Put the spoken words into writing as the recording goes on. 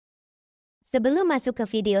Sebelum masuk ke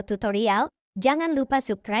video tutorial, jangan lupa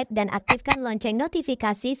subscribe dan aktifkan lonceng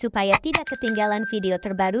notifikasi supaya tidak ketinggalan video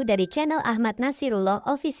terbaru dari channel Ahmad Nasirullah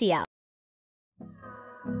Official.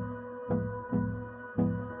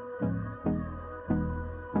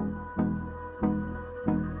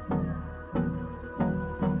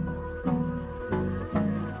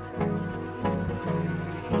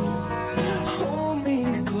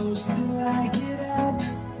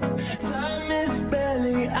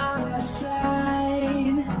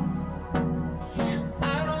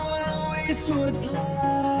 What's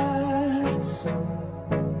left?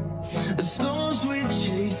 The storms we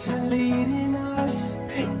chase are leading us,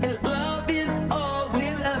 and love is all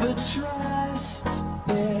we'll ever trust.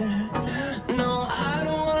 Yeah, no, I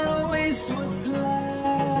don't wanna waste what's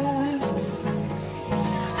left.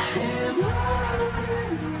 And on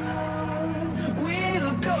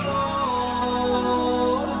we'll go,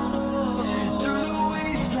 through the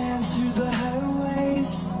wastelands, through the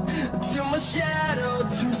highways, till my shadow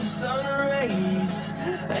turns to sun rays.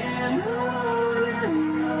 And on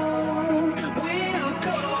we'll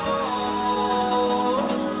go,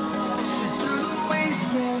 through the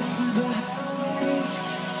wastelands, through the highways.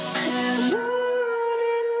 And on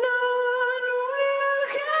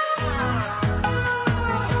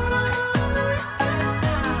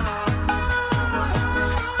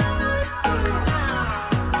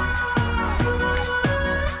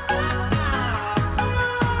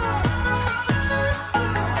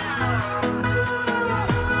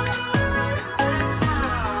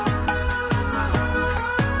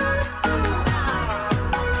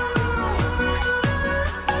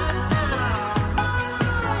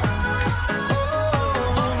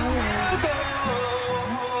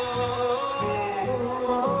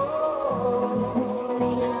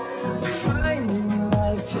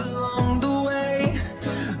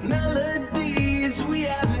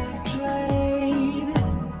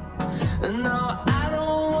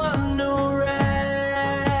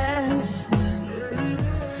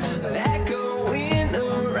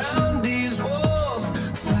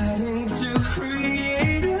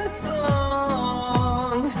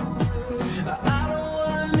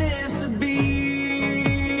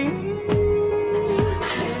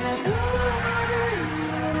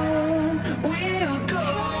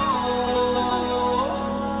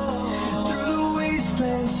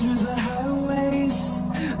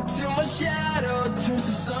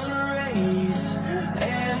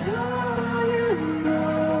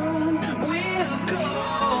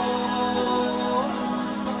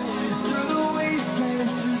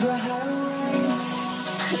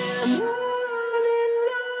we'll go.